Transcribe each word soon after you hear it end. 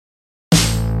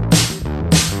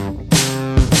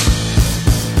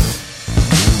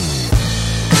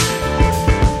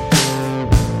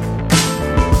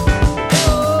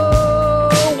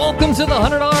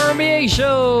$100 MBA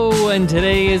show, and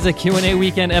today is a Q&A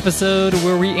weekend episode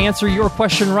where we answer your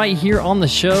question right here on the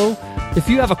show. If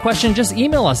you have a question, just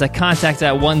email us at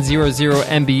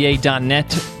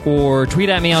contact@100mba.net or tweet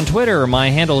at me on Twitter.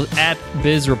 My handle is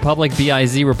 @BizRepublic,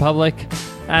 B-I-Z Republic.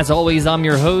 As always, I'm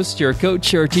your host, your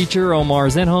coach, your teacher, Omar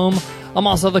Zenhom. I'm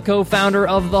also the co-founder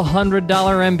of the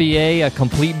 $100 MBA, a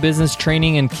complete business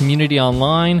training and community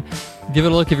online. Give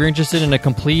it a look if you're interested in a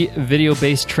complete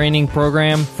video-based training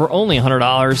program for only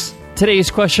 $100.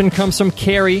 Today's question comes from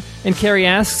Carrie, and Carrie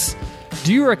asks,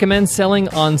 do you recommend selling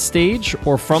on stage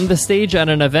or from the stage at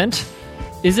an event?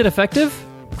 Is it effective?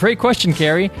 Great question,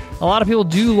 Carrie. A lot of people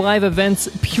do live events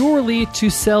purely to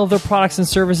sell their products and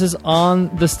services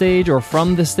on the stage or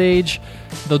from the stage.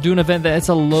 They'll do an event that's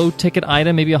a low-ticket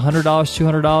item, maybe $100,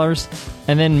 $200,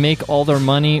 and then make all their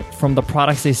money from the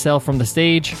products they sell from the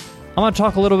stage. I want to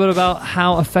talk a little bit about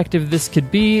how effective this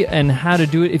could be and how to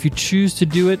do it if you choose to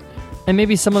do it, and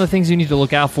maybe some of the things you need to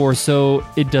look out for so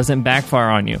it doesn't backfire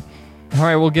on you. All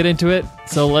right, we'll get into it.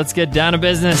 So let's get down to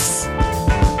business.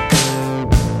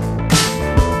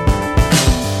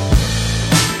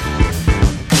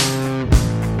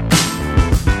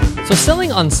 So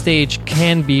selling on stage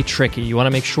can be tricky. You want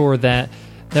to make sure that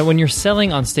when you're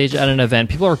selling on stage at an event,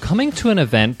 people are coming to an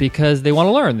event because they want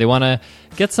to learn. They want to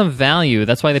get some value.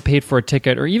 That's why they paid for a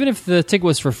ticket. Or even if the ticket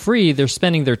was for free, they're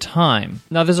spending their time.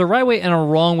 Now, there's a right way and a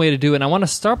wrong way to do it. And I want to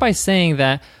start by saying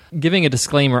that, giving a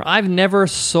disclaimer, I've never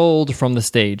sold from the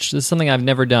stage. This is something I've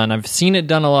never done. I've seen it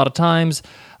done a lot of times.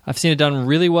 I've seen it done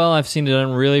really well. I've seen it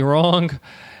done really wrong.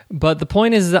 But the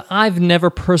point is that I've never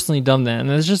personally done that.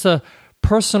 And it's just a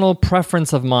personal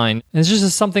preference of mine. And it's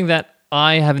just something that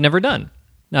I have never done.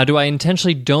 Now, do I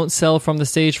intentionally don't sell from the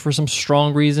stage for some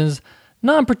strong reasons?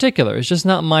 Not in particular. It's just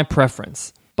not my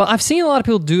preference. But I've seen a lot of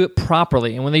people do it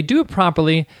properly. And when they do it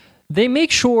properly, they make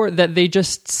sure that they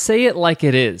just say it like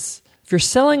it is. If you're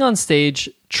selling on stage,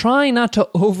 try not to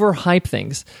overhype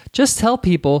things. Just tell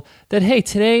people that, hey,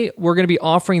 today we're going to be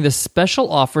offering this special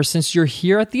offer since you're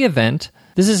here at the event.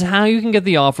 This is how you can get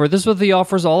the offer. This is what the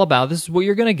offer is all about. This is what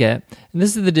you're going to get. And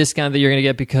this is the discount that you're going to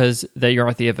get because that you're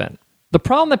at the event. The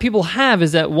problem that people have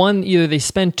is that, one, either they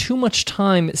spend too much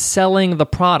time selling the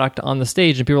product on the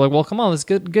stage, and people are like, well, come on, let's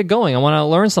get going. I want to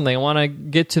learn something. I want to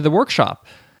get to the workshop.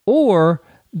 Or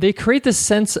they create this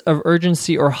sense of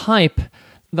urgency or hype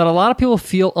that a lot of people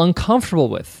feel uncomfortable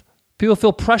with. People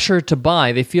feel pressure to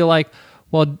buy. They feel like,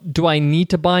 well, do I need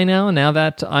to buy now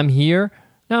that I'm here?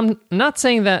 Now, I'm not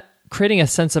saying that creating a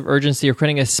sense of urgency or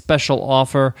creating a special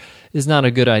offer is not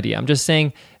a good idea. I'm just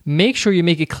saying make sure you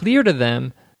make it clear to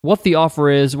them what the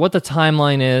offer is, what the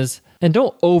timeline is, and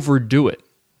don't overdo it.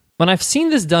 When I've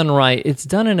seen this done right, it's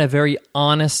done in a very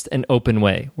honest and open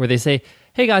way, where they say,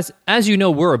 hey guys, as you know,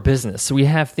 we're a business, so we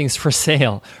have things for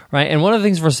sale, right? And one of the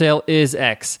things for sale is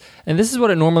X. And this is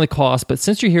what it normally costs, but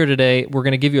since you're here today, we're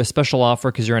going to give you a special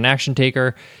offer because you're an action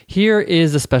taker. Here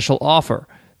is a special offer,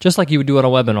 just like you would do at a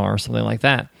webinar or something like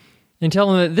that. And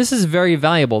tell them that this is very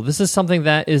valuable. This is something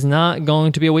that is not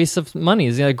going to be a waste of money.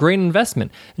 It's a great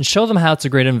investment. And show them how it's a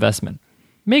great investment.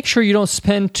 Make sure you don't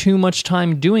spend too much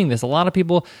time doing this. A lot of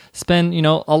people spend,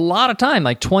 a lot of time,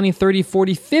 like 20, 30,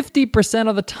 40, 50%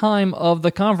 of the time of the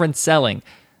conference selling.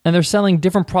 And they're selling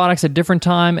different products at different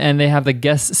time, and they have the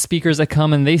guest speakers that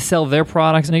come and they sell their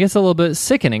products, and it gets a little bit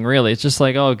sickening, really. It's just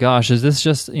like, oh gosh, is this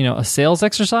just, a sales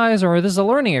exercise, or is this a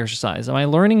learning exercise? Am I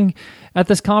learning at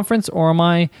this conference, or am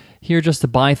I here just to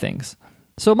buy things?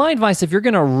 So my advice, if you're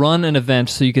going to run an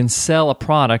event so you can sell a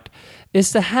product,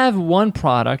 is to have one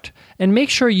product and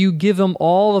make sure you give them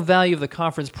all the value of the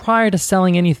conference prior to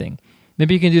selling anything.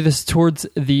 Maybe you can do this towards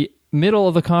the middle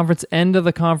of the conference, end of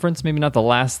the conference, maybe not the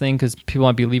last thing because people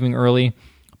might be leaving early.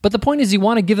 But the point is you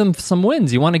want to give them some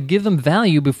wins. You want to give them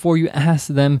value before you ask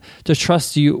them to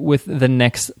trust you with the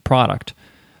next product.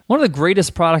 One of the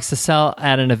greatest products to sell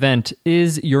at an event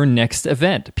is your next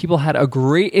event. People had a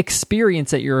great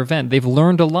experience at your event. They've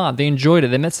learned a lot. They enjoyed it.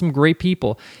 They met some great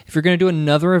people. If you're going to do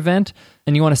another event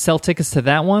and you want to sell tickets to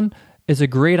that one, it's a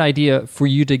great idea for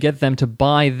you to get them to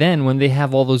buy then when they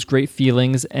have all those great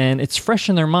feelings and it's fresh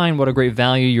in their mind what a great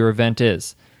value your event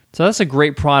is. So that's a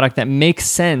great product that makes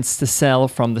sense to sell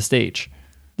from the stage.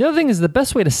 The other thing is the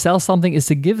best way to sell something is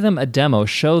to give them a demo,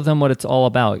 show them what it's all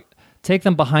about. Take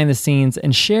them behind the scenes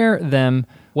and share them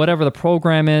whatever the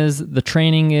program is, the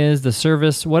training is, the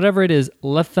service, whatever it is,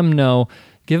 let them know,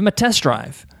 give them a test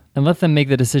drive, and let them make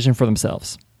the decision for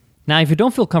themselves. Now, if you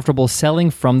don't feel comfortable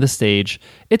selling from the stage,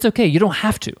 it's okay. You don't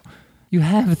have to. You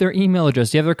have their email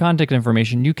address. You have their contact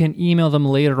information. You can email them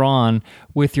later on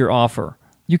with your offer.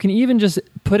 You can even just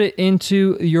put it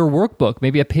into your workbook,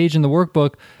 maybe a page in the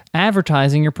workbook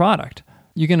advertising your product.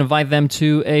 you can invite them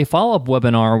to a follow-up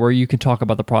webinar where you can talk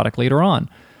about the product later on.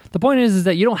 The point is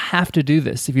that you don't have to do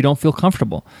this if you don't feel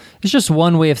comfortable. It's just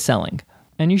one way of selling.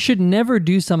 And you should never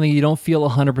do something you don't feel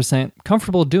 100%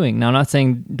 comfortable doing. Now, I'm not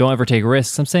saying don't ever take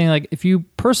risks. I'm saying like if you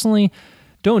personally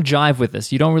don't jive with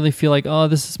this, you don't really feel like, oh,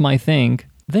 this is my thing,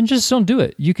 then just don't do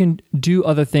it. You can do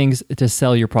other things to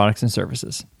sell your products and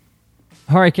services.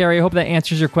 All right, Carrie, I hope that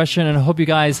answers your question, and I hope you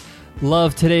guys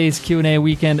love today's Q&A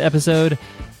weekend episode.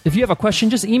 If you have a question,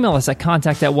 just email us at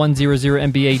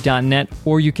contact@100mba.net,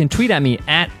 or you can tweet at me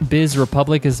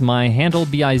 @BizRepublic is my handle,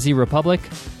 BizRepublic.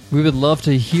 We would love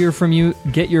to hear from you.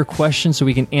 Get your question so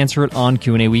we can answer it on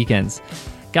Q&A weekends.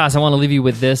 Guys, I want to leave you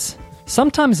with this.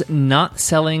 Sometimes not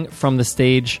selling from the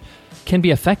stage can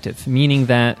be effective, meaning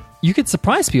that you could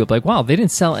surprise people like, wow, they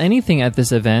didn't sell anything at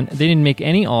this event. They didn't make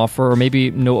any offer or maybe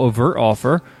no overt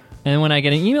offer. And when I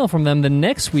get an email from them the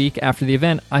next week after the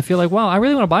event, I feel like, wow, I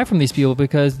really want to buy from these people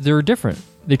because they're different.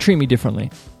 They treat me differently.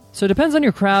 So it depends on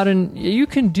your crowd, and you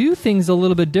can do things a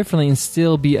little bit differently and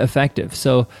still be effective.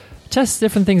 So test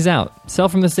different things out. Sell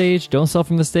from the stage, don't sell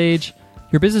from the stage.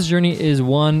 Your business journey is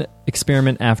one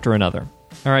experiment after another.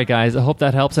 All right, guys, I hope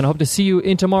that helps, and I hope to see you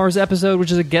in tomorrow's episode,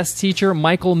 which is a guest teacher.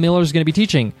 Michael Miller is going to be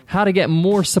teaching how to get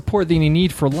more support than you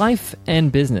need for life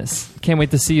and business. Can't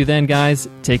wait to see you then, guys.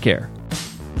 Take care.